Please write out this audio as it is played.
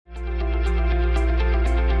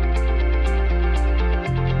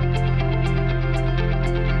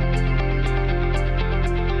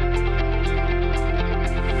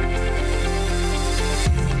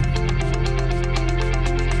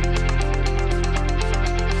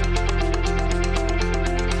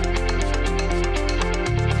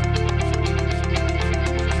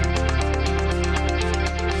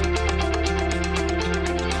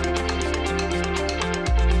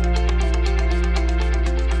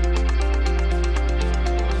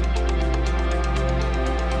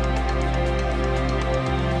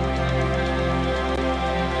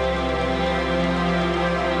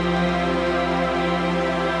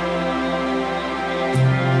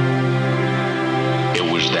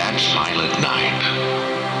that silent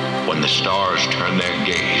night, when the stars turn their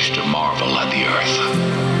gaze to marvel at the earth,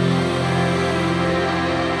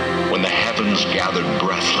 when the heavens gathered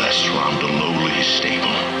breathless round a lowly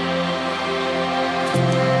stable,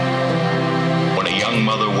 when a young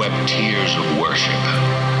mother wept tears of worship,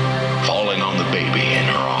 falling on the baby in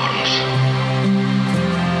her arms,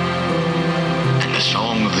 and the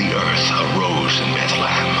song of the earth arose in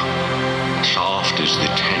Bethlehem, soft as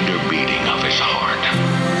the tender beating of his heart.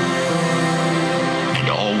 And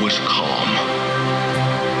all was calm,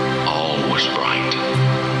 all was bright.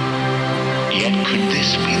 Yet could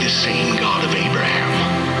this be the same God of Abraham,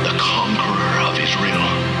 the conqueror of Israel,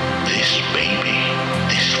 this baby,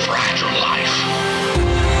 this fragile life?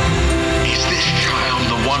 Is this child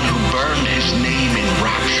the one who burned his name in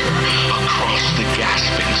rapture across the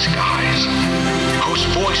gasping skies, whose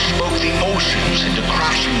voice spoke the oceans into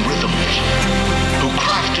crashing rhythms, who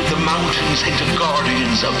crafted the mountains into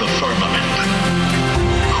guardians of the firmament,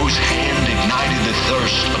 whose hand ignited the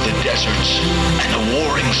thirst of the deserts and the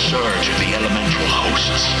warring surge of the elemental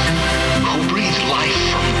hosts, who breathed life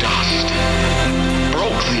from dust,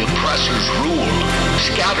 broke the oppressor's rule,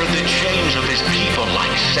 scattered the chains of his people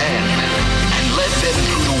like sand, and led them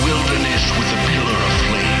through the wilderness with a pillar of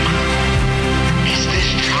flame? Is this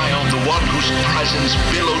child the one whose presence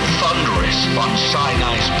billowed thunderous on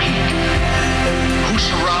Sinai's peak, who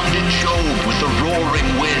surrounded Job with a roaring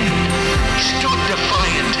wind, stood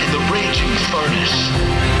defiant in the raging furnace,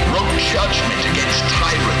 wrote judgment against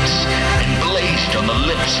tyrants, and blazed on the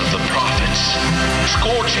lips of the prophets,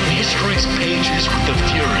 scorching history's pages with the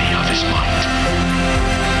fury of his might?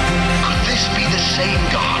 Could this be the same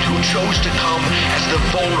God who chose to come as the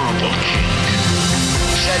vulnerable king,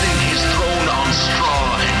 setting his throne on straw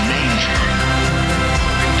and manger,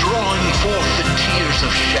 drawing forth the tears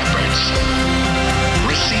of shepherds,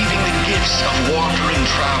 receiving the gifts of wandering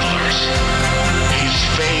travelers, his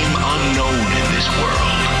fame unknown in this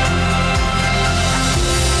world?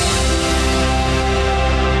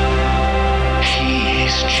 He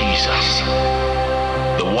is Jesus,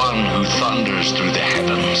 the one who thunders through the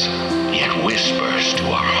heavens, yet whispers to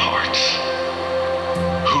our hearts,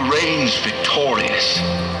 who reigns victorious,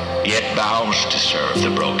 yet bows to serve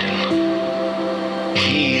the broken.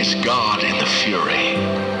 He is God in the fury,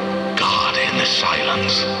 God in the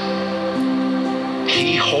silence.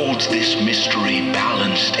 He holds this mystery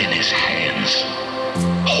balanced in his hands,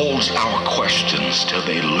 holds our questions till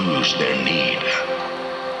they lose their need,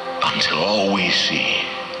 until all we see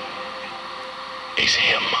is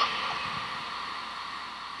him.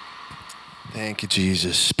 Thank you,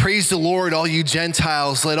 Jesus. Praise the Lord, all you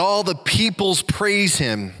Gentiles. Let all the peoples praise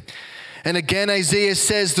him. And again, Isaiah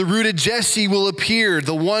says, the root of Jesse will appear,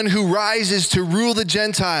 the one who rises to rule the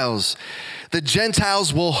Gentiles. The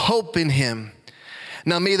Gentiles will hope in him.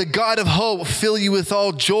 Now may the God of hope fill you with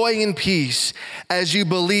all joy and peace as you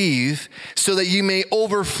believe, so that you may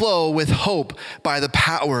overflow with hope by the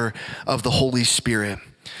power of the Holy Spirit.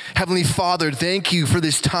 Heavenly Father, thank you for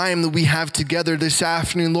this time that we have together this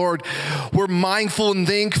afternoon, Lord. We're mindful and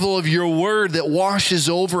thankful of your word that washes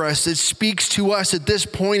over us, that speaks to us at this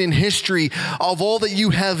point in history of all that you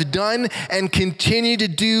have done and continue to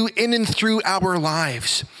do in and through our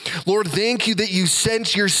lives. Lord, thank you that you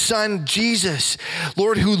sent your son, Jesus,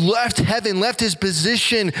 Lord, who left heaven, left his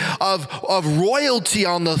position of royalty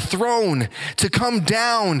on the throne to come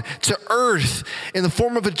down to earth in the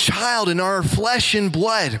form of a child in our flesh and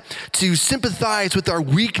blood, to sympathize with our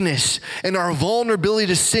weakness and our vulnerability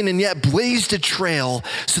to sin, and yet blazed a trail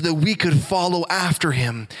so that we could follow after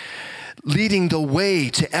him, leading the way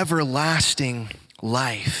to everlasting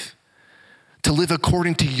life, to live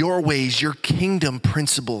according to your ways, your kingdom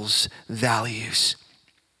principles, values.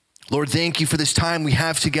 Lord, thank you for this time we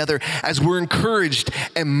have together as we're encouraged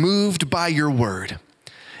and moved by your word.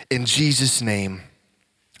 In Jesus' name,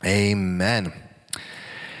 amen.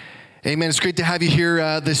 Amen. It's great to have you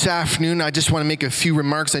here this afternoon. I just want to make a few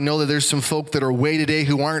remarks. I know that there's some folk that are away today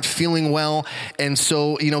who aren't feeling well. And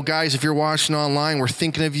so, guys, if you're watching online, we're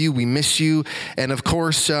thinking of you. We miss you. And of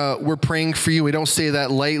course, we're praying for you. We don't say that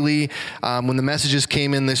lightly. When the messages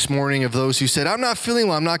came in this morning of those who said, I'm not feeling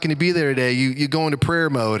well, I'm not going to be there today, you go into prayer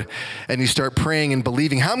mode and you start praying and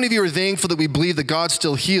believing. How many of you are thankful that we believe that God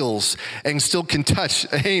still heals and still can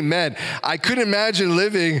touch? Amen. I couldn't imagine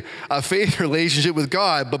living a faith relationship with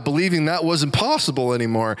God, but believing that wasn't possible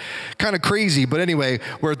anymore. Kind of crazy. But anyway,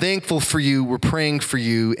 we're thankful for you. We're praying for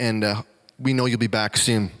you. And we know you'll be back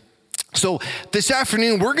soon. So this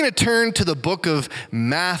afternoon, we're going to turn to the book of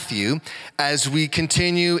Matthew as we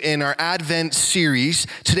continue in our Advent series.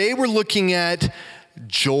 Today, we're looking at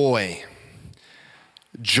joy.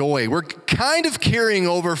 joy. We're kind of carrying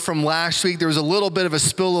over from last week. There was a little bit of a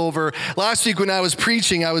spillover. Last week when I was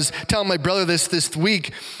preaching, I was telling my brother this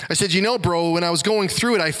week. I said, bro, when I was going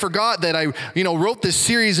through it, I forgot that I, wrote this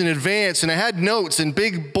series in advance, and I had notes in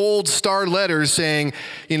big, bold star letters saying,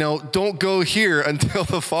 don't go here until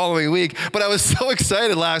the following week. But I was so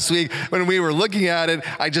excited last week when we were looking at it,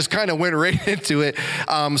 I just kind of went right into it.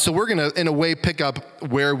 So we're going to, in a way, pick up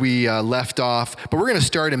where we left off. But we're going to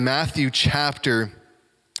start in Matthew chapter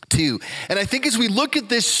 2. And I think as we look at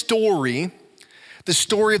this story, the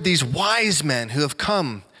story of these wise men who have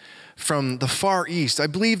come from the far east, I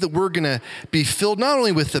believe that we're going to be filled not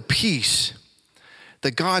only with the peace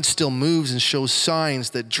that God still moves and shows signs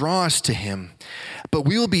that draw us to him, but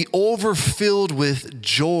we will be overfilled with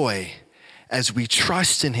joy as we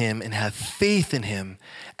trust in him and have faith in him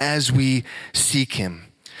as we seek him.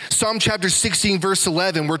 Psalm chapter 16, verse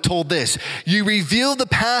 11, we're told this: "You reveal the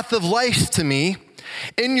path of life to me.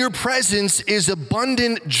 In your presence is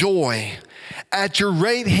abundant joy. At your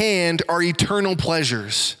right hand are eternal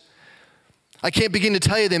pleasures." I can't begin to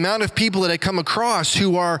tell you the amount of people that I come across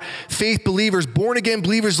who are faith believers, born again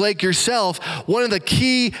believers like yourself. One of the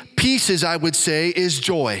key pieces, I would say, is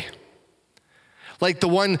joy. Like the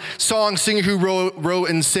one song singer who wrote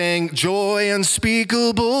and sang, "Joy,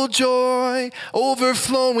 unspeakable joy,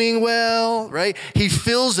 overflowing well," right? He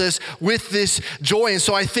fills us with this joy. And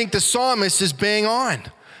so I think the psalmist is bang on.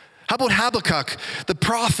 How about Habakkuk, the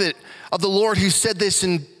prophet of the Lord, who said this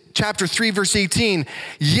in chapter 3, verse 18,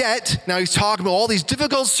 "Yet," now he's talking about all these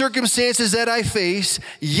difficult circumstances that I face,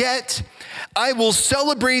 "yet I will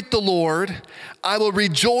celebrate the Lord. I will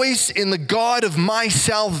rejoice in the God of my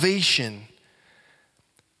salvation."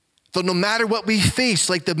 Though no matter what we face,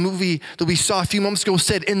 like the movie that we saw a few moments ago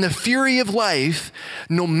said, in the fury of life,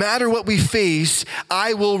 no matter what we face,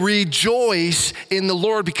 I will rejoice in the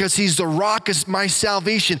Lord because he's the rock of my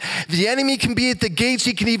salvation. The enemy can be at the gates.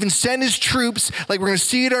 He can even send his troops, like we're going to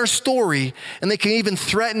see in our story, and they can even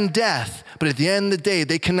threaten death. But at the end of the day,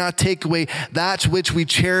 they cannot take away that which we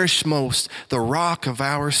cherish most, the rock of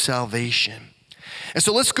our salvation. And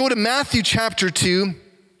so let's go to Matthew chapter 2.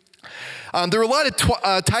 There were a lot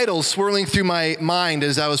of titles swirling through my mind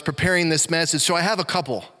as I was preparing this message, so I have a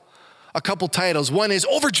couple titles. One is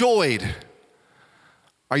Overjoyed.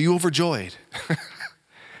 Are you overjoyed?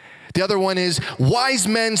 The other one is Wise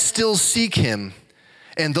Men Still Seek Him,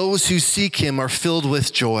 and those who seek him are filled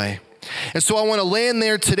with joy. And so I want to land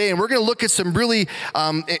there today, and we're going to look at some really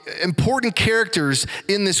important characters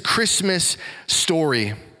in this Christmas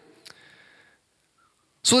story.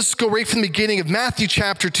 So let's go right from the beginning of Matthew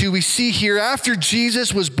chapter 2. We see here, after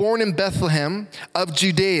Jesus was born in Bethlehem of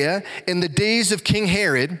Judea in the days of King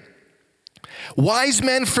Herod, wise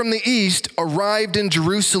men from the east arrived in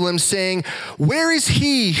Jerusalem saying, "Where is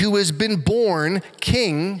he who has been born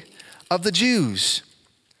King of the Jews?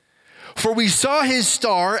 For we saw his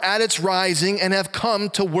star at its rising and have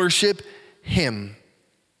come to worship him."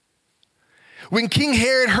 When King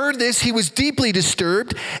Herod heard this, he was deeply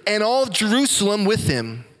disturbed, and all of Jerusalem with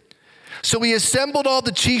him. So he assembled all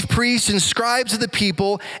the chief priests and scribes of the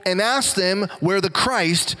people and asked them where the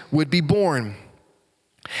Christ would be born.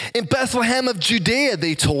 "In Bethlehem of Judea,"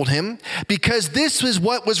 they told him, "because this was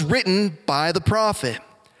what was written by the prophet.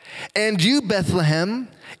 And you, Bethlehem,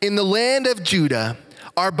 in the land of Judah,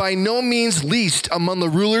 are by no means least among the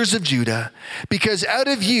rulers of Judah, because out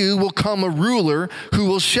of you will come a ruler who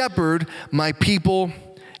will shepherd my people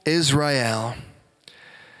Israel."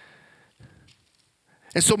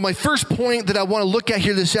 And so my first point that I want to look at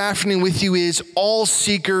here this afternoon with you is all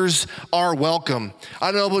seekers are welcome.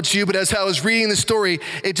 I don't know about you, but as I was reading the story,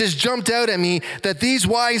 it just jumped out at me that these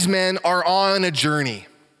wise men are on a journey.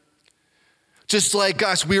 Just like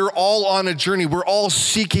us, we are all on a journey. We're all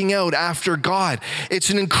seeking out after God. It's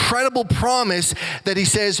an incredible promise that he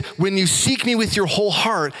says, when you seek me with your whole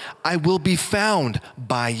heart, I will be found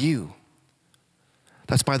by you.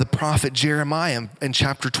 That's by the prophet Jeremiah in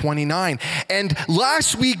chapter 29. And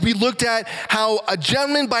last week we looked at how a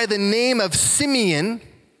gentleman by the name of Simeon,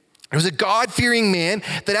 it was a God-fearing man,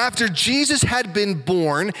 that after Jesus had been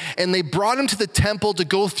born and they brought him to the temple to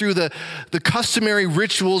go through the customary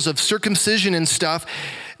rituals of circumcision and stuff,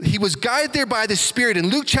 he was guided there by the Spirit. In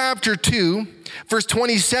Luke chapter 2, verse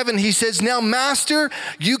 27, he says, "Now, Master,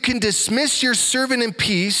 you can dismiss your servant in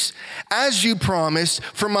peace, as you promised,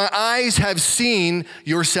 for my eyes have seen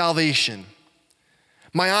your salvation."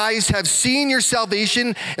 My eyes have seen your salvation,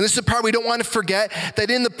 and this is the part we don't want to forget,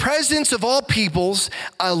 that in the presence of all peoples,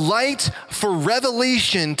 a light for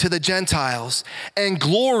revelation to the Gentiles and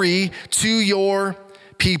glory to your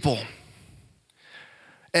people.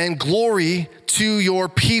 And glory to your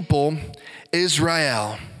people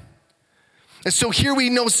Israel. And so here we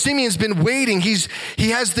know Simeon's been waiting. He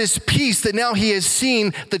has this peace that now he has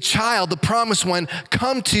seen the child, the promised one,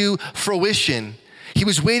 come to fruition. He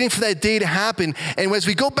was waiting for that day to happen. And as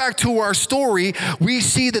we go back to our story, we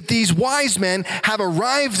see that these wise men have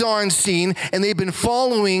arrived on scene and they've been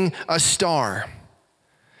following a star.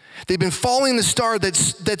 They've been following the star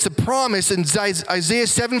that's a promise in Isaiah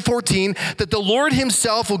 7:14 that the Lord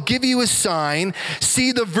himself will give you a sign.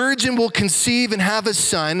 See, the virgin will conceive and have a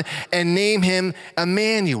son and name him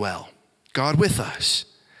Emmanuel, God with us.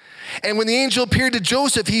 And when the angel appeared to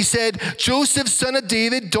Joseph, he said, Joseph, son of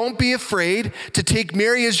David, don't be afraid to take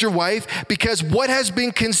Mary as your wife, because what has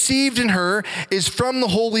been conceived in her is from the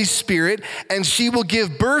Holy Spirit, and she will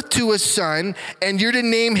give birth to a son, and you're to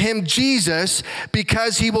name him Jesus,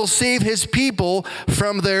 because he will save his people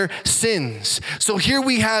from their sins. So here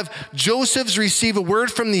we have Joseph's receive a word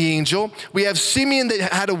from the angel. We have Simeon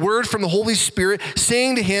that had a word from the Holy Spirit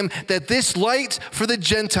saying to him that this light for the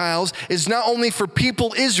Gentiles is not only for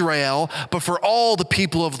people Israel, but for all the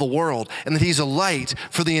people of the world, and that he's a light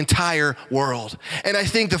for the entire world. And I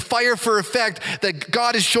think the fire for effect that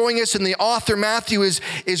God is showing us, and the author Matthew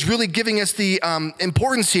is really giving us the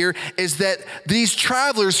importance here, is that these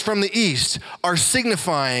travelers from the east are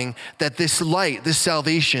signifying that this light, this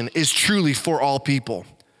salvation, is truly for all people.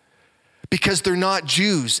 Because they're not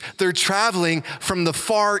Jews. They're traveling from the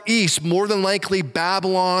far east, more than likely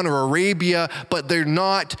Babylon or Arabia, but they're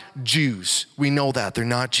not Jews. We know that, they're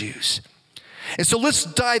not Jews. And so let's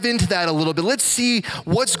dive into that a little bit. Let's see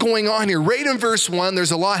what's going on here. Right in verse 1,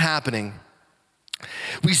 there's a lot happening.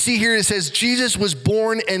 We see here it says, Jesus was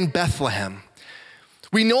born in Bethlehem.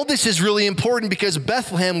 We know this is really important because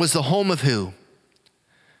Bethlehem was the home of who?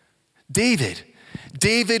 David.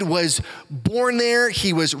 David was born there,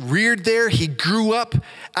 he was reared there, he grew up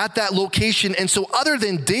at that location. And so other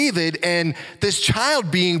than David and this child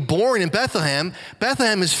being born in Bethlehem,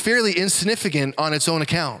 Bethlehem is fairly insignificant on its own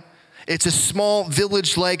account. It's a small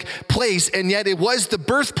village-like place, and yet it was the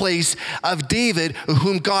birthplace of David,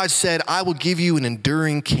 whom God said, I will give you an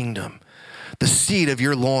enduring kingdom, the seed of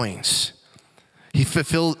your loins. He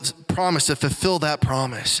promised to fulfill that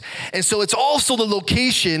promise. And so it's also the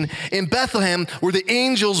location in Bethlehem where the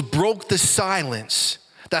angels broke the silence,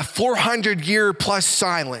 that 400-year plus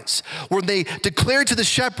silence, where they declared to the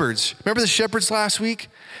shepherds, remember the shepherds last week?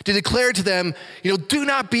 They declared to them, do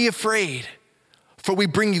not be afraid, for we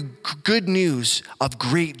bring you good news of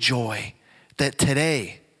great joy, that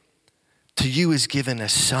today to you is given a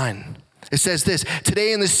son. It says this,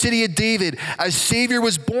 today in the city of David, a Savior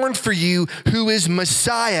was born for you, who is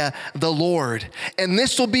Messiah, the Lord. And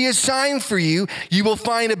this will be a sign for you. You will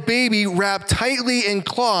find a baby wrapped tightly in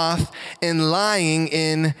cloth and lying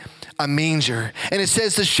in a manger. And it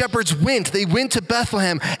says the shepherds they went to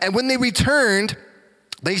Bethlehem. And when they returned,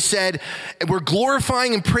 they said, we're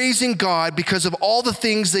glorifying and praising God because of all the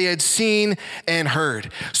things they had seen and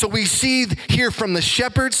heard. So we see here from the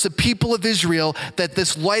shepherds, the people of Israel, that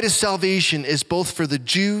this light of salvation is both for the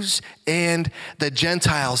Jews and the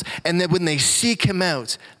Gentiles. And that when they seek him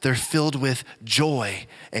out, they're filled with joy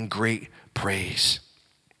and great praise.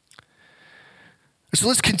 So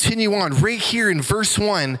let's continue on. Right here in verse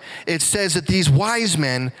 1, it says that these wise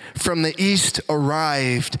men from the east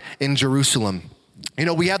arrived in Jerusalem.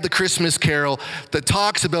 We have the Christmas carol that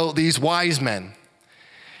talks about these wise men.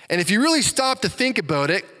 And if you really stop to think about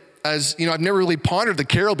it, as I've never really pondered the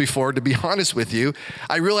carol before, to be honest with you,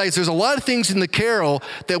 I realize there's a lot of things in the carol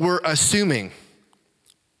that we're assuming.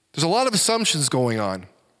 There's a lot of assumptions going on.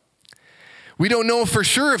 We don't know for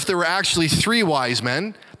sure if there were actually 3 wise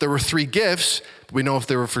men. There were 3 gifts, but we know if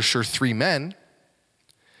there were for sure 3 men.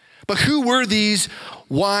 But who were these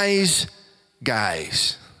wise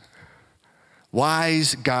guys?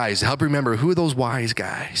 Wise guys. Help remember, who are those wise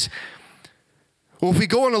guys? Well, if we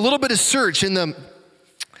go on a little bit of search in the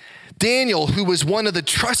Daniel, who was one of the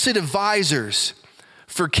trusted advisors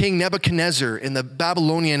for King Nebuchadnezzar in the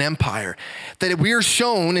Babylonian Empire, that we are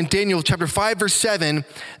shown in Daniel chapter 5, verse 7,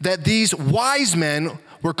 that these wise men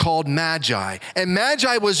were called magi. And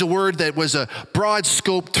magi was a word that was a broad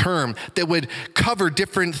scope term that would cover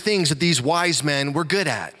different things that these wise men were good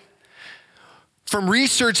at. From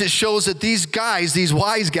research, it shows that these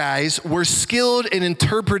wise guys, were skilled in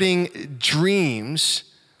interpreting dreams,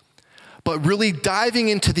 but really diving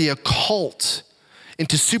into the occult,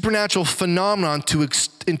 into supernatural phenomenon to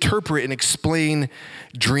interpret and explain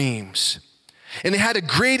dreams. And they had a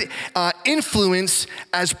great influence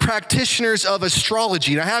as practitioners of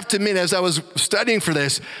astrology. And I have to admit, as I was studying for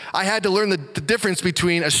this, I had to learn the difference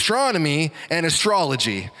between astronomy and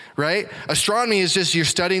astrology, right? Astronomy is just you're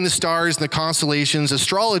studying the stars and the constellations.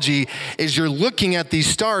 Astrology is you're looking at these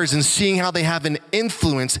stars and seeing how they have an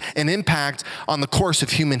influence, an impact on the course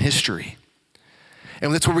of human history.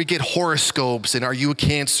 And that's where we get horoscopes and are you a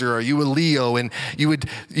Cancer, are you a Leo? And you would,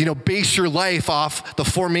 base your life off the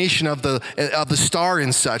formation of the star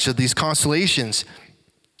and such, of these constellations.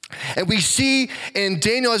 And we see in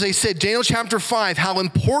Daniel, as I said, Daniel chapter 5, how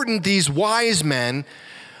important these wise men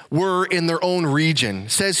were in their own region.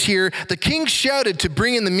 It says here, the king shouted to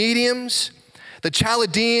bring in the mediums, the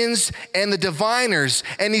Chaldeans, and the diviners.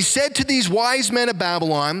 And he said to these wise men of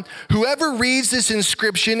Babylon, whoever reads this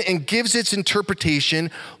inscription and gives its interpretation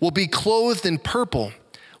will be clothed in purple,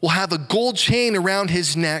 will have a gold chain around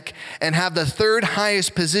his neck, and have the third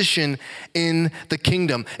highest position in the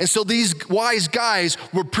kingdom. And so these wise guys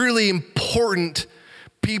were pretty important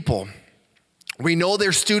people. We know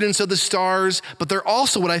they're students of the stars, but they're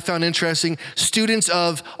also, what I found interesting, students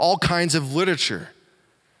of all kinds of literature.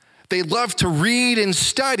 They loved to read and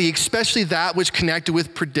study, especially that which connected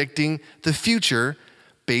with predicting the future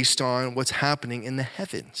based on what's happening in the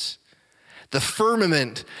heavens. The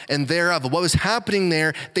firmament and thereof, what was happening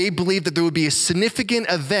there, they believed that there would be a significant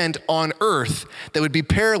event on earth that would be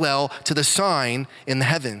parallel to the sign in the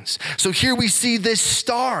heavens. So here we see this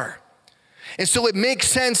star. And so it makes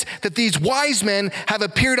sense that these wise men have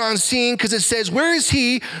appeared on scene because it says, where is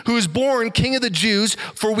he who is born King of the Jews?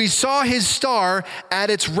 For we saw his star at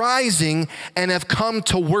its rising and have come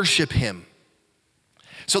to worship him.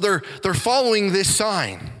 So they're following this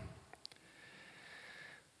sign.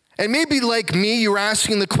 And maybe like me, you're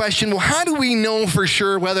asking the question, well, how do we know for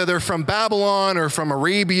sure whether they're from Babylon or from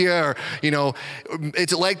Arabia or,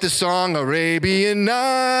 it's like the song Arabian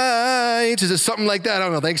Nights. Is it something like that? I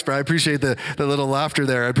don't know. Thanks, Brad. I appreciate the little laughter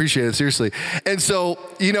there. I appreciate it, seriously. And so,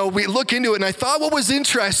 we look into it, and I thought what was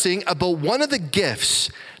interesting about one of the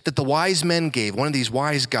gifts that the wise men gave, one of these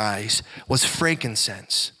wise guys, was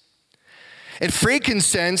frankincense. And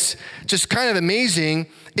frankincense, just kind of amazing,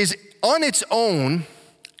 is on its own,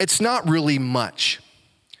 it's not really much,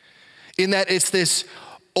 in that it's this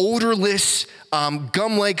odorless,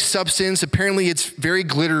 gum-like substance. Apparently it's very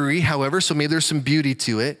glittery, however, so maybe there's some beauty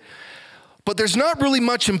to it. But there's not really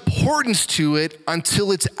much importance to it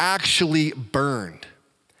until it's actually burned.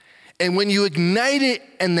 And when you ignite it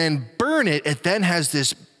and then burn it, it then has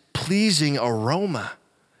this pleasing aroma.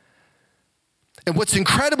 And what's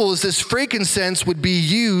incredible is this frankincense would be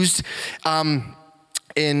used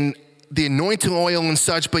in the anointing oil and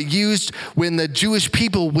such, but used when the Jewish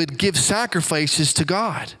people would give sacrifices to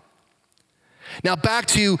God. Now back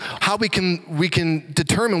to how we can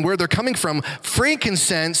determine where they're coming from.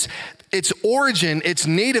 Frankincense, its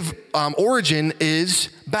native origin is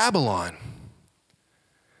Babylon.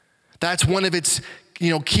 That's one of its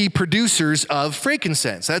key producers of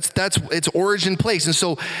frankincense. That's its origin place. And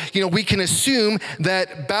so, we can assume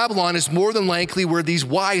that Babylon is more than likely where these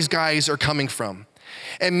wise guys are coming from.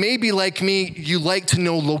 And maybe like me, you like to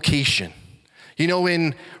know location.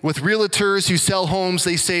 With realtors who sell homes,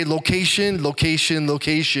 they say location, location,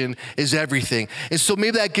 location is everything. And so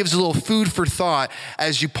maybe that gives a little food for thought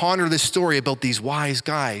as you ponder this story about these wise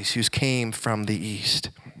guys who came from the east.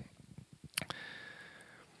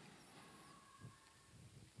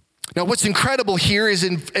 Now, what's incredible here is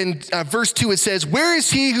in verse 2, it says, where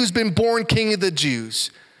is he who's been born King of the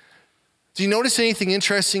Jews? Do you notice anything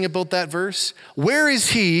interesting about that verse? Where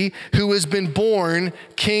is he who has been born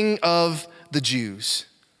King of the Jews?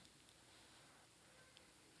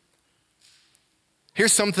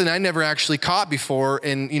 Here's something I never actually caught before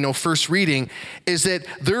in first reading, is that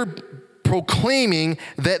they're proclaiming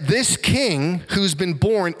that this king who's been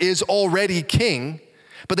born is already king,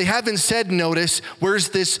 but they haven't said, notice, where's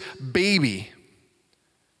this baby?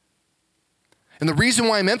 And the reason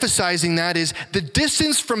why I'm emphasizing that is the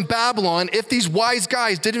distance from Babylon, if these wise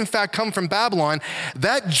guys did in fact come from Babylon,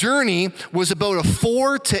 that journey was about a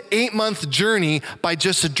 4 to 8 month journey by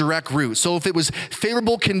just a direct route. So if it was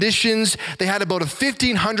favorable conditions, they had about a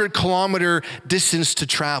 1,500 kilometer distance to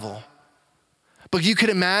travel. But you could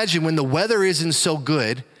imagine when the weather isn't so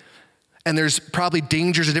good, and there's probably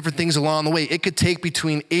dangers and different things along the way, it could take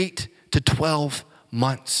between 8 to 12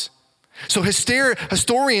 months. So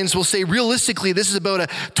historians will say realistically this is about a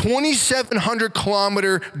 2,700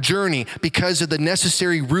 kilometer journey because of the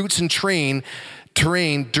necessary routes and terrain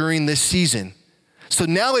during this season. So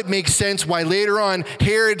now it makes sense why later on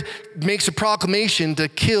Herod makes a proclamation to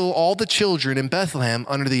kill all the children in Bethlehem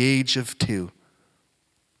under the age of 2.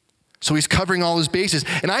 So he's covering all his bases.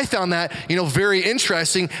 And I found that, very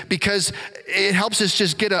interesting because it helps us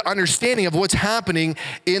just get an understanding of what's happening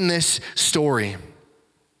in this story.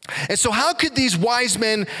 And so how could these wise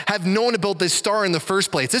men have known about this star in the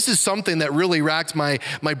first place? This is something that really racked my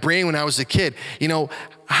brain when I was a kid.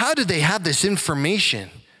 How did they have this information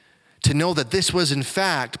to know that this was in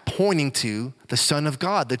fact pointing to the Son of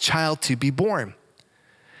God, the child to be born?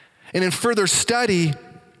 And in further study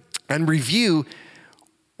and review,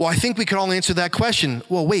 I think we could all answer that question.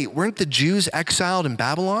 Well, wait, weren't the Jews exiled in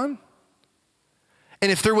Babylon?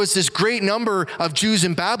 And if there was this great number of Jews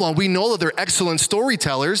in Babylon, we know that they're excellent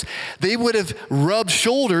storytellers. They would have rubbed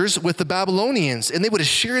shoulders with the Babylonians, and they would have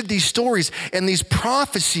shared these stories and these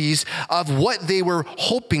prophecies of what they were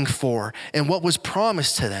hoping for and what was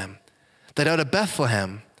promised to them. That out of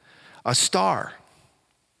Bethlehem, a star,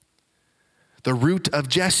 the root of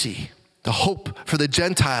Jesse, the hope for the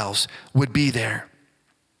Gentiles would be there.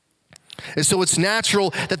 And so it's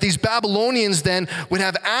natural that these Babylonians then would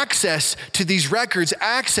have access to these records,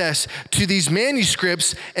 access to these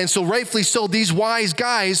manuscripts. And so rightfully so, these wise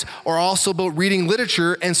guys are also about reading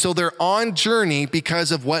literature. And so they're on journey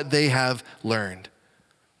because of what they have learned.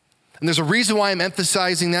 And there's a reason why I'm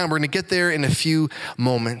emphasizing that. We're going to get there in a few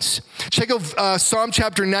moments. Check out Psalm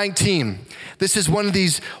chapter 19. This is one of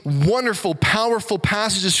these wonderful, powerful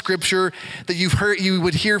passages of scripture that you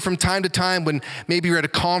would hear from time to time when maybe you're at a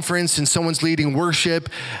conference and someone's leading worship.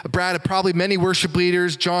 Brad, probably many worship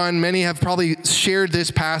leaders, John, many have probably shared this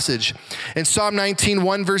passage. In Psalm 19,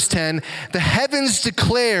 1 verse 10, the heavens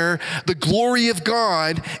declare the glory of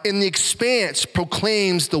God, and the expanse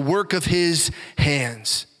proclaims the work of his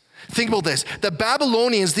hands. Think about this. The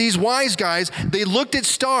Babylonians, these wise guys, they looked at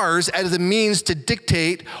stars as a means to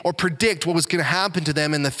dictate or predict what was going to happen to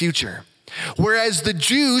them in the future. Whereas the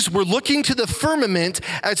Jews were looking to the firmament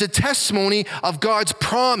as a testimony of God's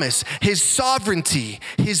promise, his sovereignty,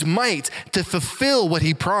 his might to fulfill what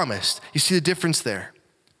he promised. You see the difference there?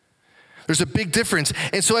 There's a big difference.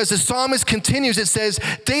 And so as the psalmist continues, it says,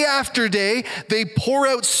 day after day, they pour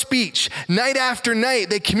out speech. Night after night,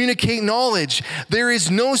 they communicate knowledge. There is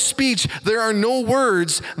no speech. There are no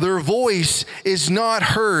words. Their voice is not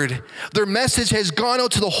heard. Their message has gone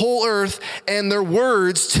out to the whole earth, and their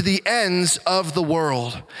words to the ends of the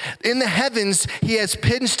world. In the heavens, he has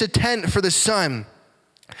pitched a tent for the sun.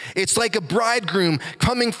 It's like a bridegroom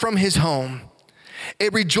coming from his home.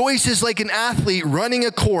 It rejoices like an athlete running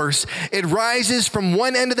a course. It rises from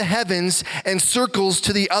one end of the heavens and circles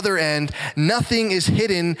to the other end. Nothing is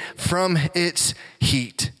hidden from its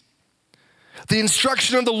heat. The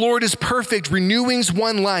instruction of the Lord is perfect, renewing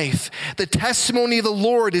one life. The testimony of the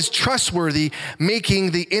Lord is trustworthy,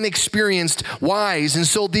 making the inexperienced wise. And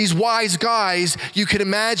so these wise guys, you could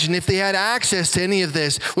imagine if they had access to any of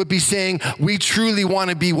this, would be saying, we truly want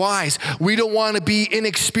to be wise. We don't want to be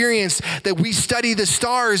inexperienced, that we study the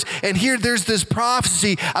stars. And here there's this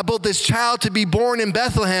prophecy about this child to be born in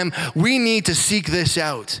Bethlehem. We need to seek this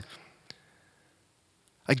out.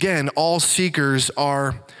 Again, all seekers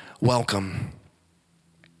are welcome.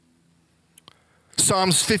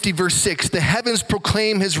 Psalms 50 verse 6, the heavens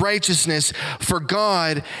proclaim his righteousness, for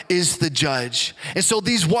God is the judge. And so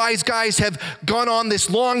these wise guys have gone on this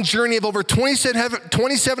long journey of over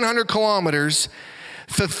 2,700 kilometers,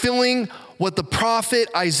 fulfilling what the prophet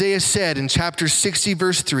Isaiah said in chapter 60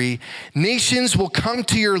 verse 3, nations will come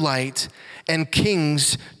to your light and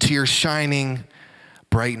kings to your shining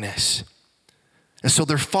brightness. And so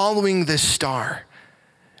they're following this star.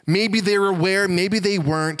 Maybe they were aware, maybe they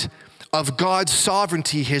weren't, of God's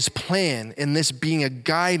sovereignty, his plan, and this being a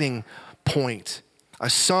guiding point, a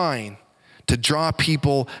sign to draw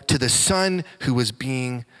people to the Son who was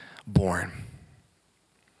being born.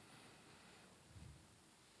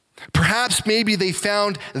 Perhaps maybe they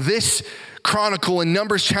found this chronicle in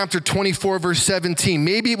Numbers chapter 24, verse 17.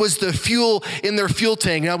 Maybe it was the fuel in their fuel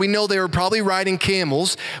tank. Now we know they were probably riding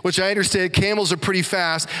camels, which I understand camels are pretty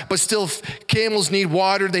fast, but still camels need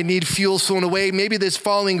water, they need fuel thrown away. Maybe this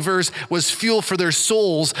following verse was fuel for their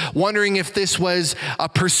souls, wondering if this was a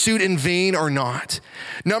pursuit in vain or not.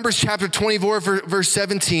 Numbers chapter 24, verse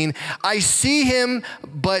 17. I see him,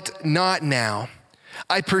 but not now.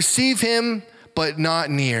 I perceive him, but not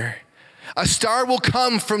near. A star will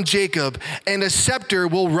come from Jacob, and a scepter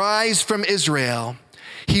will rise from Israel.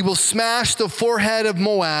 He will smash the forehead of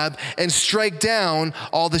Moab and strike down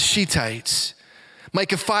all the Shittites.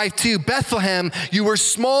 Micah 5:2, Bethlehem, you were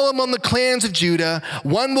small among the clans of Judah.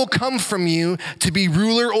 One will come from you to be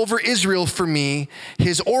ruler over Israel for me.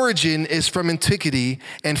 His origin is from antiquity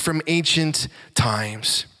and from ancient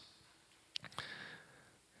times.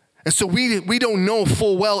 And so we don't know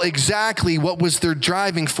full well exactly what was their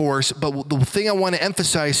driving force, but the thing I want to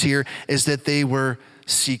emphasize here is that they were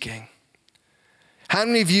seeking. How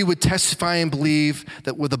many of you would testify and believe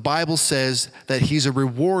that what the Bible says that he's a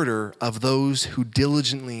rewarder of those who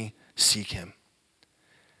diligently seek him?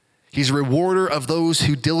 He's a rewarder of those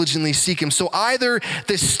who diligently seek him. So either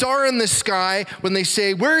the star in the sky, when they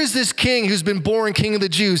say, where is this king who's been born king of the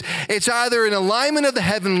Jews? It's either an alignment of the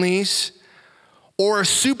heavenlies or a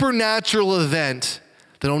supernatural event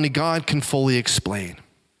that only God can fully explain.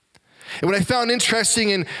 And what I found interesting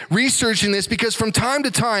in researching this, because from time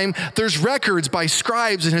to time, there's records by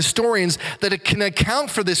scribes and historians that it can account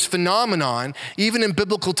for this phenomenon, even in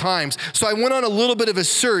biblical times. So I went on a little bit of a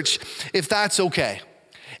search, if that's okay.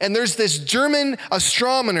 And there's this German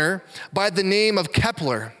astronomer by the name of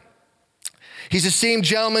Kepler. He's the same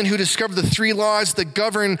gentleman who discovered the 3 laws that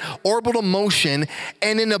govern orbital motion.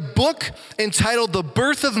 And in a book entitled The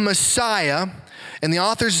Birth of Messiah, and the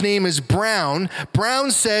author's name is Brown,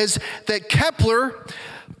 Brown says that Kepler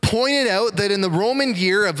pointed out that in the Roman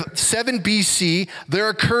year of 7 BC, there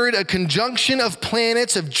occurred a conjunction of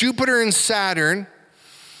planets of Jupiter and Saturn,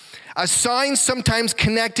 a sign sometimes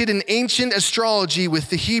connected in ancient astrology with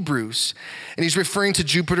the Hebrews. And he's referring to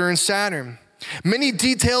Jupiter and Saturn. Many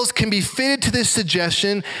details can be fitted to this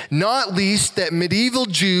suggestion, not least that medieval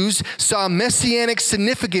Jews saw messianic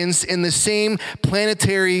significance in the same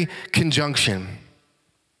planetary conjunction.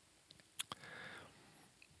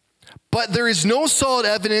 But there is no solid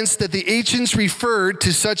evidence that the ancients referred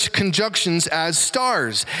to such conjunctions as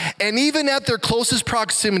stars. And even at their closest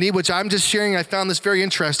proximity, which I'm just sharing, I found this very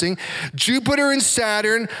interesting, Jupiter and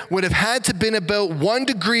Saturn would have had to been about 1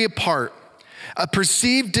 degree apart, a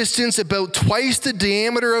perceived distance about twice the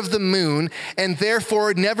diameter of the moon, and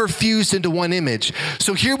therefore never fused into one image.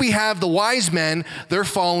 So here we have the wise men, they're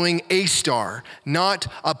following a star, not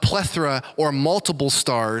a plethora or multiple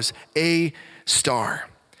stars, a star.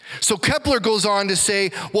 So Kepler goes on to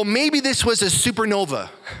say, well, maybe this was a supernova.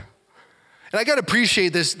 And I got to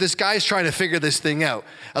appreciate this guy's trying to figure this thing out,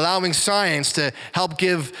 allowing science to help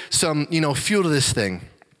give some, fuel to this thing.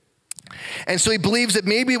 And so he believes that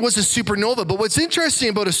maybe it was a supernova. But what's interesting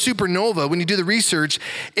about a supernova, when you do the research,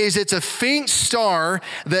 is it's a faint star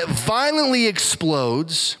that violently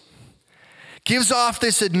explodes, gives off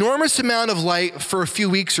this enormous amount of light for a few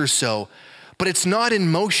weeks or so, but it's not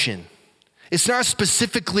in motion. It's not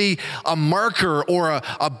specifically a marker or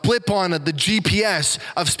a blip on the GPS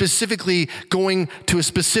of specifically going to a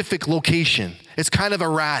specific location. It's kind of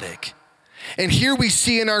erratic. And here we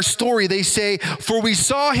see in our story, they say, for we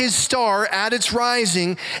saw his star at its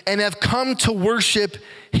rising and have come to worship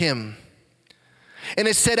him. And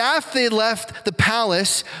it said after they left the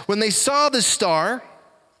palace, when they saw the star,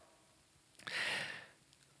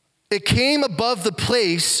 it came above the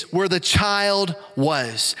place where the child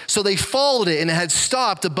was. So they followed it and it had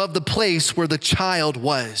stopped above the place where the child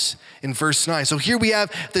was in verse 9. So here we have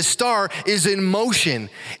the star is in motion.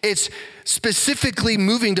 It's specifically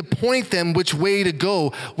moving to point them which way to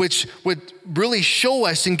go, which would really show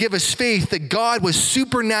us and give us faith that God was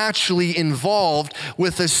supernaturally involved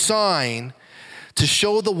with a sign to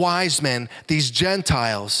show the wise men, these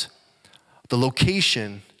Gentiles, the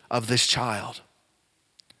location of this child.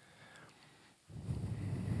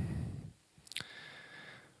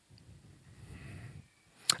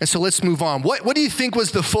 And so let's move on. What do you think was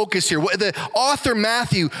the focus here? The author,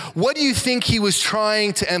 Matthew, what do you think he was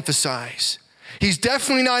trying to emphasize? He's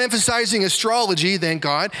definitely not emphasizing astrology, thank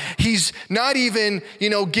God. He's not even,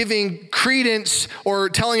 giving credence or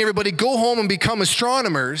telling everybody, go home and become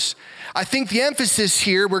astronomers. I think the emphasis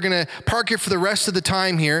here, we're going to park it for the rest of the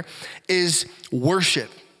time here, is worship.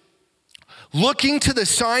 Looking to the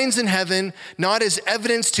signs in heaven, not as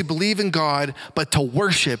evidence to believe in God, but to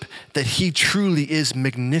worship that he truly is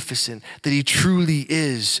magnificent, that he truly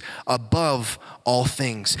is above all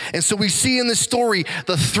things. And so we see in the story,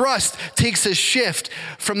 the thrust takes a shift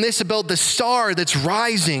from this about the star that's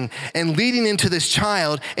rising and leading into this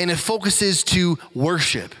child, and it focuses to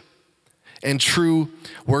worship and true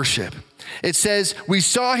worship. It says, we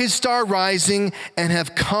saw his star rising and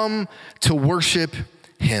have come to worship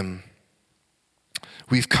him.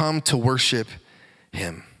 We've come to worship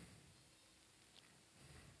him.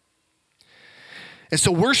 And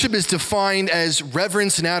so worship is defined as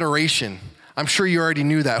reverence and adoration. I'm sure you already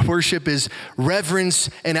knew that. Worship is reverence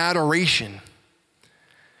and adoration.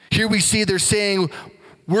 Here we see they're saying,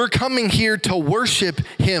 we're coming here to worship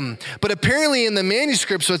him. But apparently in the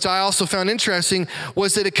manuscripts, which I also found interesting,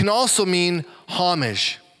 was that it can also mean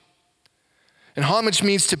homage. And homage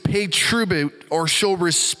means to pay tribute or show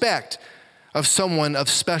respect. of someone of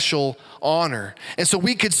special honor. And so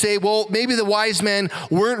we could say, well, maybe the wise men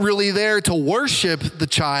weren't really there to worship the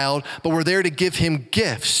child, but were there to give him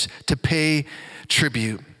gifts, to pay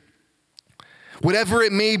tribute. Whatever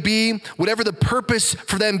it may be, whatever the purpose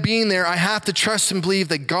for them being there, I have to trust and believe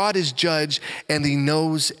that God is judge and he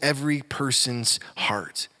knows every person's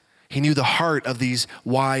heart. He knew the heart of these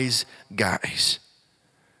wise guys.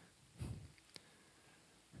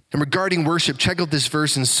 And regarding worship, check out this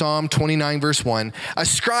verse in Psalm 29, verse 1.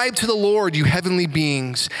 Ascribe to the Lord, you heavenly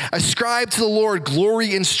beings. Ascribe to the Lord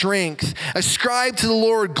glory and strength. Ascribe to the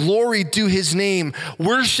Lord glory due his name.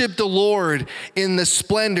 Worship the Lord in the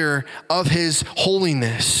splendor of his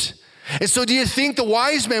holiness. And so do you think the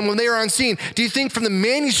wise men, when they were on scene, do you think from the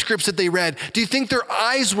manuscripts that they read, do you think their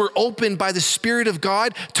eyes were opened by the Spirit of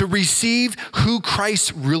God to receive who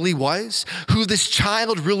Christ really was, who this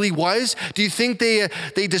child really was? Do you think they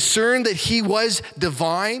discerned that he was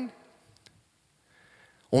divine?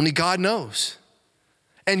 Only God knows.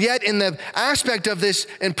 And yet in the aspect of this,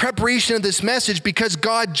 in preparation of this message, because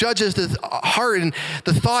God judges the heart and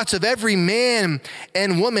the thoughts of every man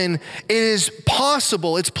and woman, it's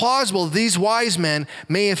plausible these wise men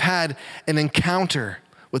may have had an encounter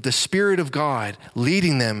with the Spirit of God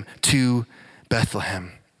leading them to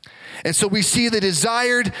Bethlehem. And so we see they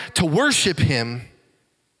desired to worship him.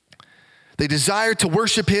 They desired to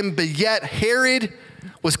worship him, but yet Herod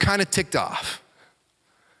was kind of ticked off.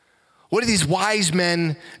 What are these wise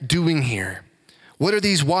men doing here? What are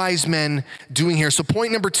these wise men doing here? So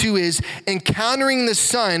point number 2 is encountering the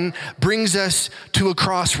Son brings us to a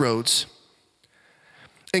crossroads.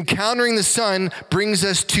 Encountering the Son brings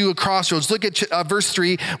us to a crossroads. Look at verse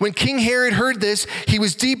 3. When King Herod heard this, he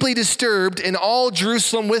was deeply disturbed, and all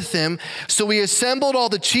Jerusalem with him. So he assembled all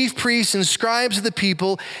the chief priests and scribes of the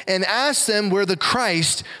people and asked them where the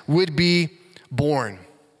Christ would be born.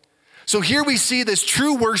 So here we see this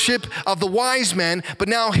true worship of the wise men, but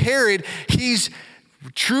now Herod, he's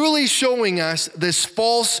truly showing us this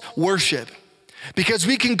false worship. Because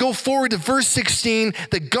we can go forward to verse 16,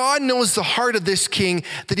 that God knows the heart of this king,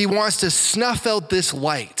 that he wants to snuff out this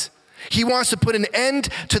light. He wants to put an end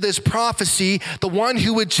to this prophecy, the one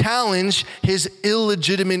who would challenge his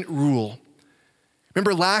illegitimate rule.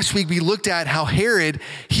 Remember last week we looked at how Herod,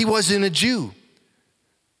 he wasn't a Jew.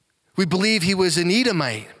 We believe he was an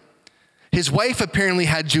Edomite. His wife apparently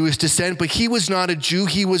had Jewish descent, but he was not a Jew.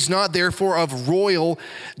 He was not, therefore, of royal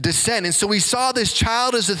descent. And so we saw this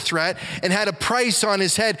child as a threat and had a price on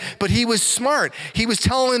his head, but he was smart. He was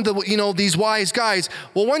telling these wise guys,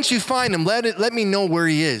 well, once you find him, let me know where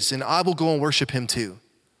he is, and I will go and worship him too.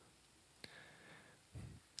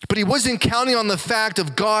 But he wasn't counting on the fact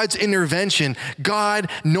of God's intervention, God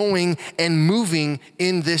knowing and moving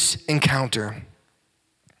in this encounter.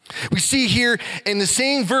 We see here in the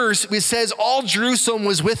same verse, it says all Jerusalem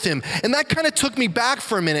was with him. And that kind of took me back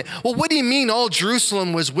for a minute. Well, what do you mean all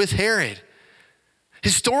Jerusalem was with Herod?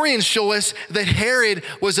 Historians show us that Herod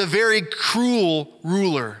was a very cruel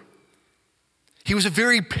ruler. He was a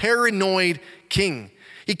very paranoid king.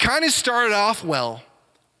 He kind of started off well.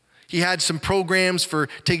 He had some programs for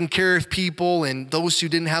taking care of people and those who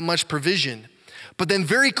didn't have much provision. But then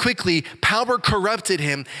very quickly, power corrupted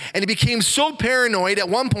him, and he became so paranoid, at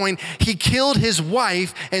one point, he killed his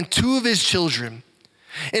wife and 2 of his children.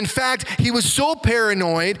 In fact, he was so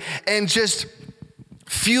paranoid and just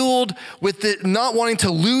fueled with not wanting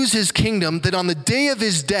to lose his kingdom that on the day of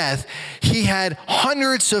his death, he had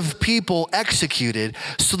hundreds of people executed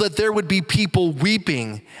so that there would be people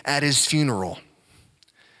weeping at his funeral.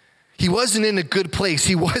 He wasn't in a good place.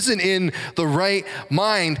 He wasn't in the right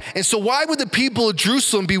mind. And so why would the people of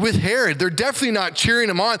Jerusalem be with Herod? They're definitely not cheering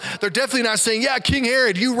him on. They're definitely not saying, yeah, King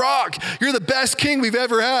Herod, you rock. You're the best king we've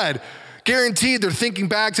ever had. Guaranteed they're thinking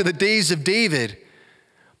back to the days of David.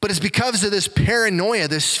 But it's because of this paranoia,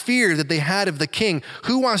 this fear that they had of the king.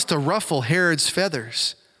 Who wants to ruffle Herod's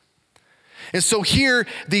feathers? And so here,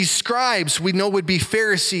 these scribes, we know would be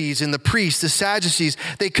Pharisees and the priests, the Sadducees,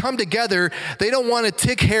 they come together. They don't want to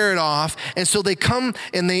tick Herod off. And so they come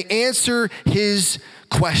and they answer his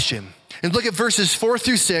question. And look at verses 4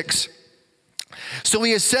 through 6. So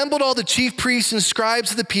he assembled all the chief priests and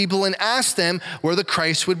scribes of the people and asked them where the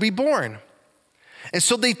Christ would be born. And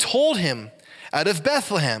so they told him, out of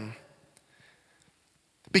Bethlehem,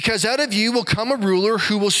 because out of you will come a ruler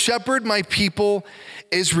who will shepherd my people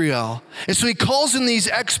Israel. And so he calls in these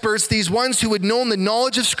experts, these ones who had known the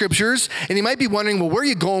knowledge of scriptures. And you might be wondering, well, where are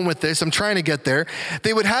you going with this? I'm trying to get there.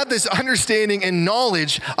 They would have this understanding and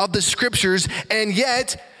knowledge of the scriptures, and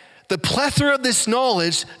yet The plethora of this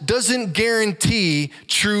knowledge doesn't guarantee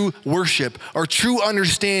true worship or true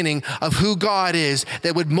understanding of who God is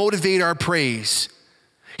that would motivate our praise.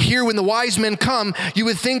 Here, when the wise men come, you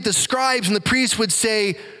would think the scribes and the priests would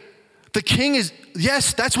say, the king is,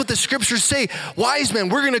 yes, that's what the scriptures say. Wise men,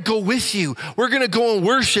 we're going to go with you. We're going to go and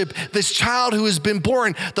worship this child who has been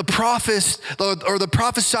born, the prophet or the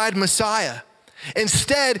prophesied Messiah.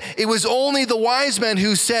 Instead, it was only the wise men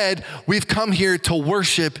who said, we've come here to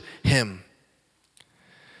worship him.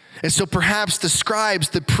 And so perhaps the scribes,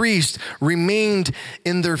 the priests, remained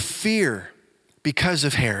in their fear because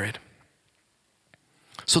of Herod.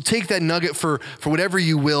 So take that nugget for whatever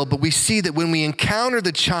you will, but we see that when we encounter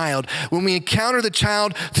the child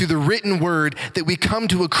through the written word, that we come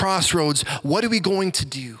to a crossroads. What are we going to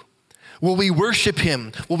do? Will we worship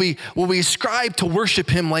him? Will we ascribe to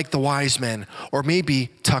worship him like the wise men, or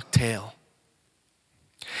maybe tuck tail?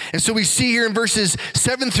 And so we see here in verses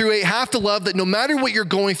 7 through 8, have to love that no matter what you're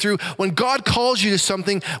going through, when God calls you to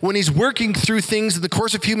something, when he's working through things in the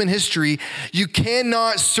course of human history, you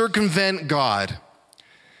cannot circumvent God.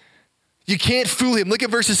 You can't fool him. Look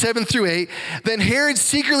at verses 7 through 8. Then Herod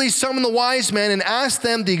secretly summoned the wise men and asked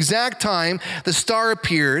them the exact time the star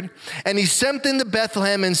appeared. And he sent them to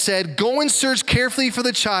Bethlehem and said, go and search carefully for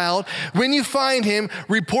the child. When you find him,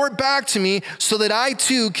 report back to me so that I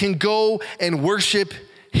too can go and worship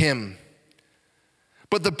him.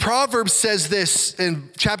 But the proverb says this in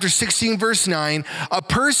chapter 16, verse 9, a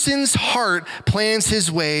person's heart plans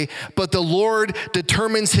his way, but the Lord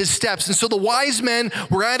determines his steps. And so the wise men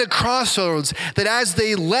were at a crossroads that as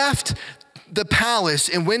they left the palace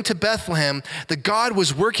and went to Bethlehem, that God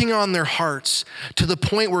was working on their hearts to the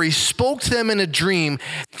point where he spoke to them in a dream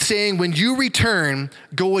saying, when you return,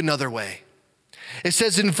 go another way. It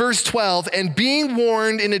says in verse 12, and being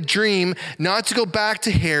warned in a dream not to go back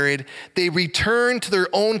to Herod, they returned to their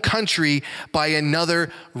own country by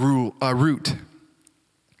another route.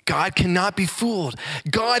 God cannot be fooled.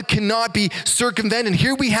 God cannot be circumvented. And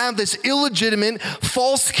here we have this illegitimate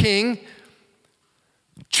false king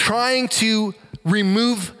trying to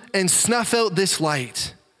remove and snuff out this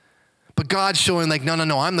light. But God's showing like,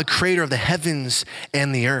 no, I'm the creator of the heavens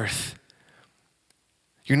and the earth.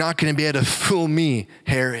 You're not going to be able to fool me,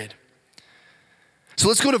 Herod. So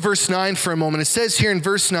let's go to verse 9 for a moment. It says here in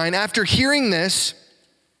verse 9, after hearing this,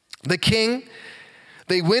 the king,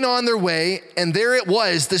 they went on their way, and there it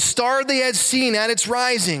was, the star they had seen at its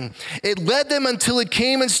rising. It led them until it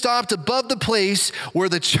came and stopped above the place where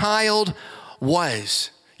the child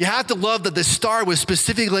was. You have to love that the star was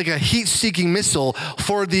specifically like a heat-seeking missile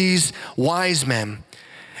for these wise men.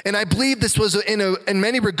 And I believe this was in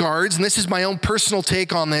many regards, and this is my own personal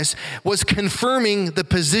take on this, was confirming the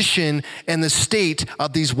position and the state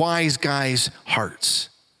of these wise guys' hearts.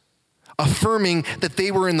 Affirming that they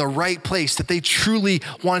were in the right place, that they truly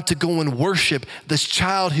wanted to go and worship this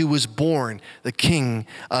child who was born, the King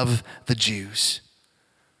of the Jews.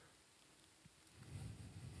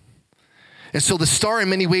 And so the star in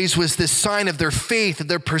many ways was this sign of their faith, of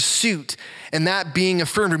their pursuit, and that being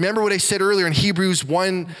affirmed. Remember what I said earlier in Hebrews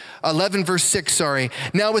 11 verse 6,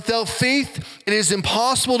 Now without faith, it is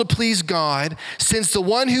impossible to please God, since the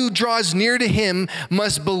one who draws near to him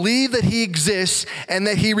must believe that he exists and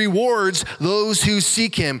that he rewards those who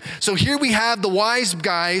seek him. So here we have the wise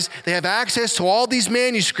guys. They have access to all these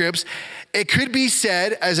manuscripts. It could be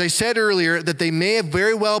said, as I said earlier, that they may have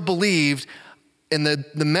very well believed in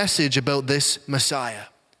the message about this Messiah.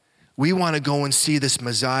 We want to go and see this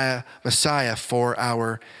Messiah for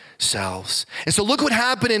ourselves. And so look what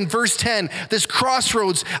happened in verse 10, this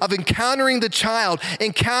crossroads of encountering the child,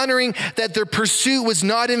 encountering that their pursuit was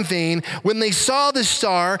not in vain. When they saw the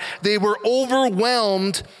star, they were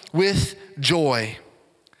overwhelmed with joy.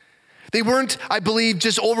 They weren't, I believe,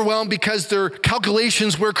 just overwhelmed because their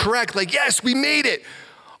calculations were correct. Like, yes, we made it.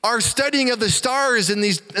 Our studying of the stars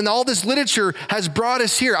and all this literature has brought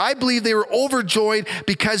us here. I believe they were overjoyed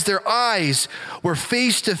because their eyes were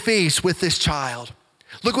face to face with this child.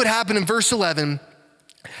 Look what happened in verse 11.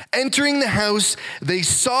 Entering the house, they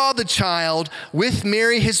saw the child with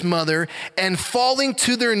Mary, his mother, and falling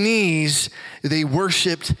to their knees, they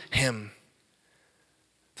worshiped him.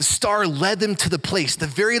 The star led them to the place, the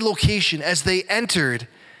very location. As they entered,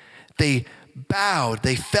 they bowed,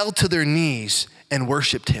 they fell to their knees and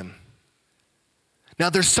worshiped him. Now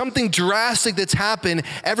there's something drastic that's happened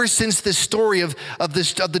ever since this story of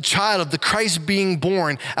the child, of the Christ being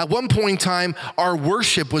born. At one point in time, our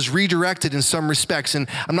worship was redirected in some respects. And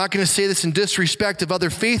I'm not going to say this in disrespect of other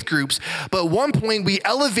faith groups, but at one point we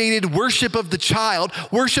elevated worship of the child,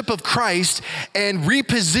 worship of Christ, and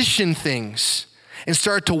repositioned things and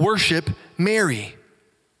started to worship Mary.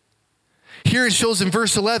 Here it shows in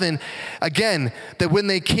verse 11, again, that when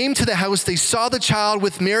they came to the house, they saw the child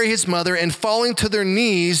with Mary, his mother, and falling to their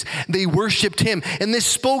knees, they worshiped him. And this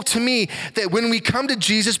spoke to me that when we come to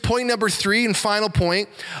Jesus, point number 3 and final point,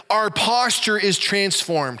 our posture is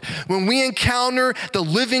transformed. When we encounter the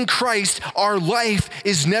living Christ, our life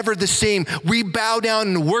is never the same. We bow down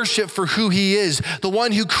and worship for who he is, the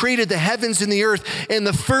one who created the heavens and the earth and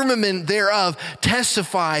the firmament thereof,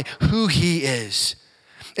 testify who he is.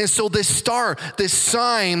 And so this star, this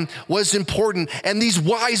sign was important. And these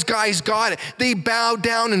wise guys got it. They bowed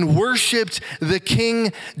down and worshiped the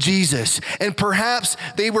King Jesus. And perhaps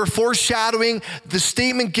they were foreshadowing the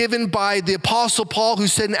statement given by the Apostle Paul, who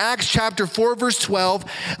said in Acts chapter 4, verse 12,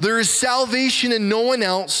 there is salvation in no one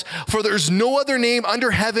else, for there is no other name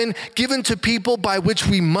under heaven given to people by which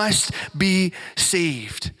we must be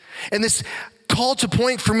saved. And this call to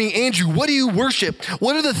point for me, Andrew, what do you worship?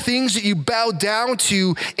 What are the things that you bow down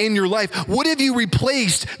to in your life? What have you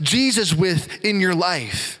replaced Jesus with in your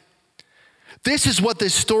life? This is what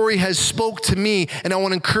this story has spoke to me, and I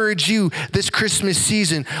want to encourage you this Christmas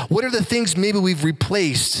season. What are the things maybe we've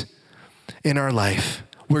replaced in our life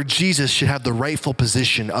where Jesus should have the rightful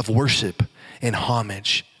position of worship and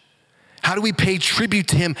homage? How do we pay tribute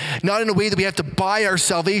to him? Not in a way that we have to buy our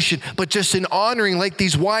salvation, but just in honoring, like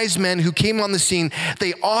these wise men who came on the scene.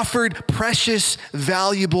 They offered precious,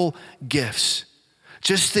 valuable gifts.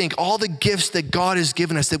 Just think, all the gifts that God has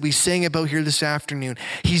given us that we sang about here this afternoon.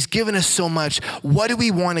 He's given us so much. What do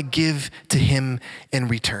we want to give to him in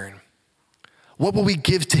return? What will we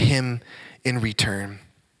give to him in return?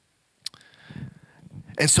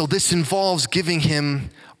 And so this involves giving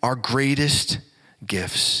him our greatest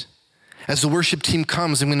gifts. As the worship team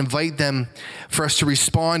comes, I'm going to invite them for us to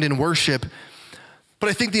respond in worship. But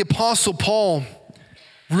I think the Apostle Paul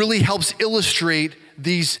really helps illustrate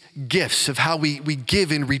these gifts of how we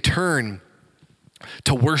give in return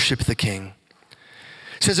to worship the King.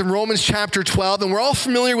 It says in Romans chapter 12, and we're all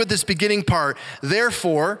familiar with this beginning part,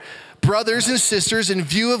 therefore, brothers and sisters, in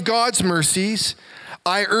view of God's mercies,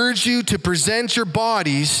 I urge you to present your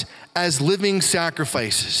bodies as living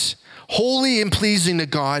sacrifices, holy and pleasing to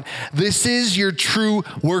God. This is your true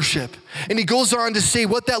worship. And he goes on to say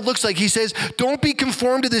what that looks like. He says, don't be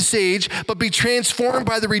conformed to this age, but be transformed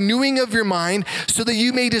by the renewing of your mind, so that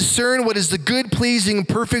you may discern what is the good, pleasing, and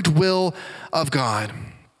perfect will of God.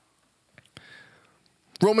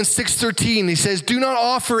 Romans 6:13, he says, do not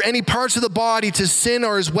offer any parts of the body to sin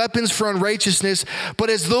or as weapons for unrighteousness,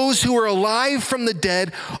 but as those who are alive from the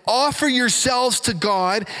dead, offer yourselves to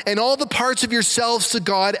God and all the parts of yourselves to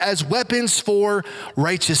God as weapons for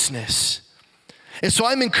righteousness. And so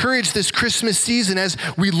I'm encouraged this Christmas season as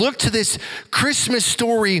we look to this Christmas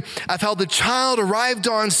story of how the child arrived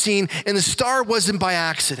on scene, and the star wasn't by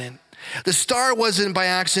accident. The star wasn't by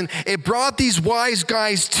accident. It brought these wise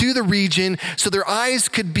guys to the region so their eyes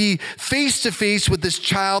could be face to face with this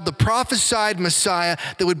child, the prophesied Messiah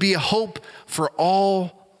that would be a hope for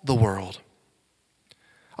all the world.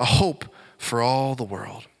 A hope for all the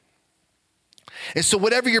world. And so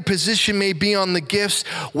whatever your position may be on the gifts,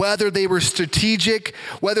 whether they were strategic,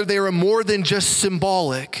 whether they were more than just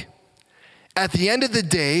symbolic, at the end of the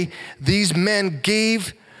day, these men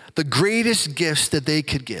gave the greatest gifts that they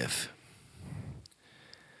could give.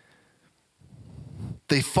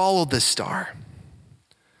 They followed the star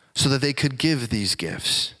so that they could give these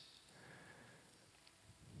gifts.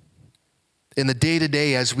 In the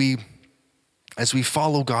day-to-day, as we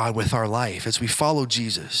follow God with our life, as we follow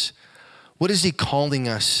Jesus, what is he calling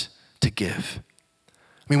us to give?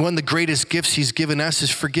 I mean, one of the greatest gifts he's given us is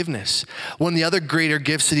forgiveness. One of the other greater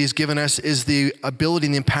gifts that he's given us is the ability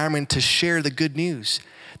and the empowerment to share the good news.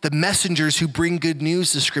 The messengers who bring good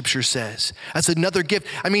news, the scripture says. That's another gift.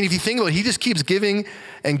 I mean, if you think about it, he just keeps giving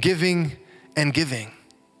and giving and giving.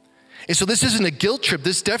 And so this isn't a guilt trip.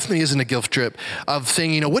 This definitely isn't a guilt trip of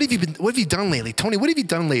saying, what have you done lately? Tony, what have you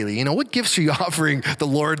done lately? What gifts are you offering the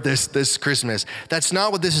Lord this Christmas? That's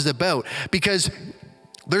not what this is about. Because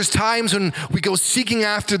there's times when we go seeking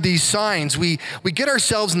after these signs, we get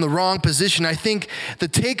ourselves in the wrong position. I think the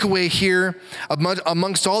takeaway here,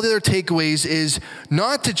 amongst all the other takeaways, is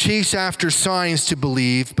not to chase after signs to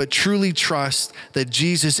believe, but truly trust that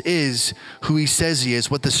Jesus is who he says he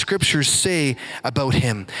is, what the scriptures say about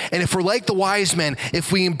him. And if we're like the wise men,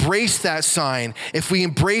 if we embrace that sign, if we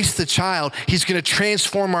embrace the child, he's going to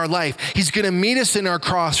transform our life. He's going to meet us in our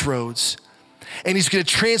crossroads. And he's going to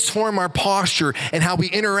transform our posture and how we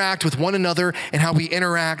interact with one another and how we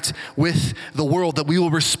interact with the world, that we will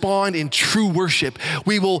respond in true worship.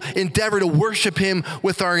 We will endeavor to worship him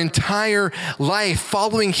with our entire life,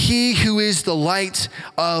 following he who is the light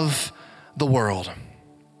of the world.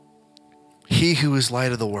 He who is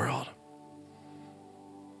light of the world.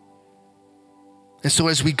 And so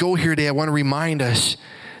as we go here today, I want to remind us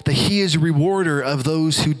that he is a rewarder of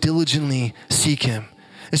those who diligently seek him.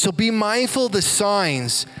 And so be mindful of the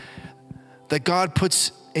signs that God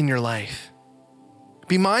puts in your life.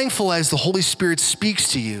 Be mindful as the Holy Spirit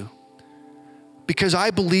speaks to you, because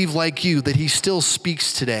I believe, like you, that he still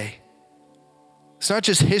speaks today. It's not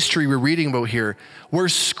just history we're reading about here. We're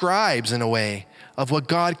scribes in a way of what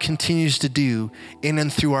God continues to do in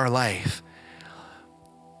and through our life.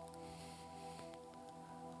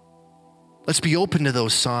 Let's be open to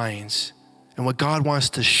those signs and what God wants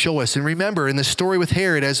to show us. And remember, in the story with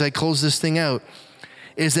Herod, as I close this thing out,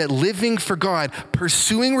 is that living for God,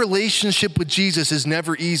 pursuing relationship with Jesus is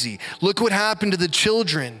never easy. Look what happened to the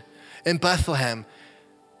children in Bethlehem.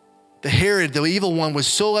 The Herod, the evil one, was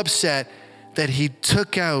so upset that he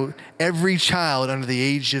took out every child under the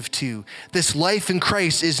age of 2. This life in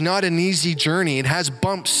Christ is not an easy journey. It has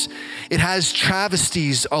bumps. It has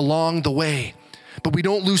travesties along the way. But we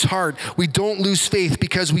don't lose heart. We don't lose faith,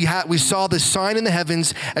 because we saw the sign in the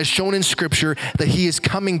heavens as shown in Scripture that he is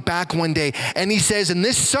coming back one day. And he says, and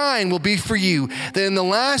this sign will be for you, that in the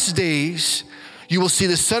last days you will see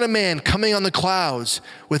the Son of Man coming on the clouds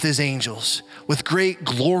with his angels, with great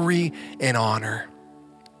glory and honor.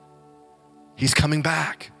 He's coming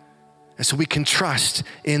back. And so we can trust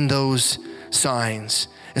in those signs.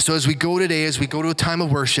 And so as we go today, as we go to a time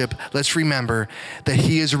of worship, let's remember that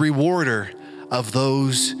he is a rewarder of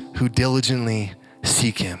those who diligently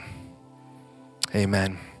seek him.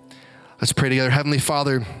 Amen. Let's pray together. Heavenly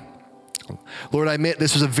Father, Lord, I admit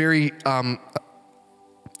this was a very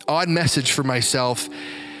odd message for myself.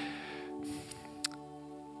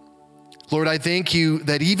 Lord, I thank you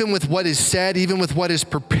that even with what is said, even with what is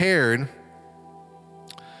prepared,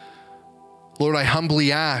 Lord, I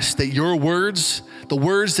humbly ask that your words, the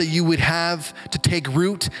words that you would have to take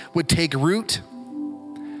root, would take root.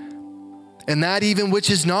 And that even which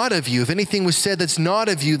is not of you, if anything was said that's not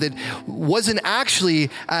of you, that wasn't actually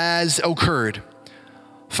as occurred,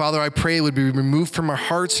 Father, I pray it would be removed from our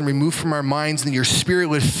hearts and removed from our minds, and that your Spirit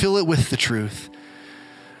would fill it with the truth.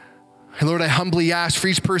 And Lord, I humbly ask for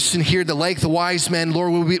each person here that, like the wise men,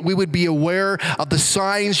 Lord, we would be aware of the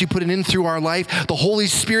signs you put in through our life. The Holy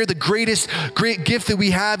Spirit, the great gift that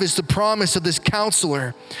we have is the promise of this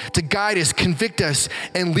counselor to guide us, convict us,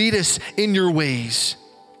 and lead us in your ways.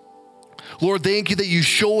 Lord, thank you that you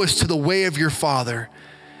show us to the way of your Father,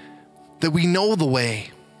 that we know the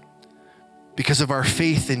way because of our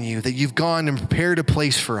faith in you, that you've gone and prepared a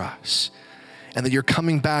place for us, and that you're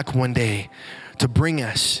coming back one day to bring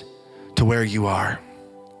us to where you are,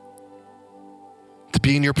 to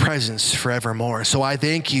be in your presence forevermore. So I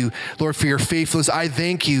thank you, Lord, for your faithfulness. I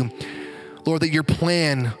thank you, Lord, that your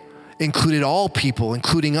plan included all people,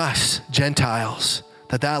 including us, Gentiles,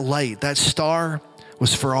 that light, that star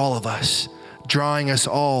was for all of us, drawing us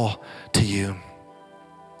all to you.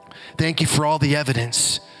 Thank you for all the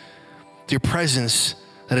evidence, your presence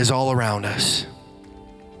that is all around us.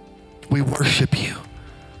 We worship you.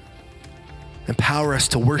 Empower us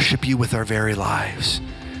to worship you with our very lives.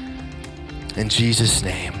 In Jesus'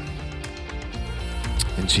 name.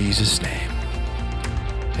 In Jesus' name.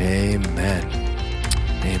 Amen.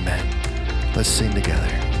 Amen. Let's sing together.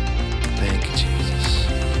 Thank you, Jesus.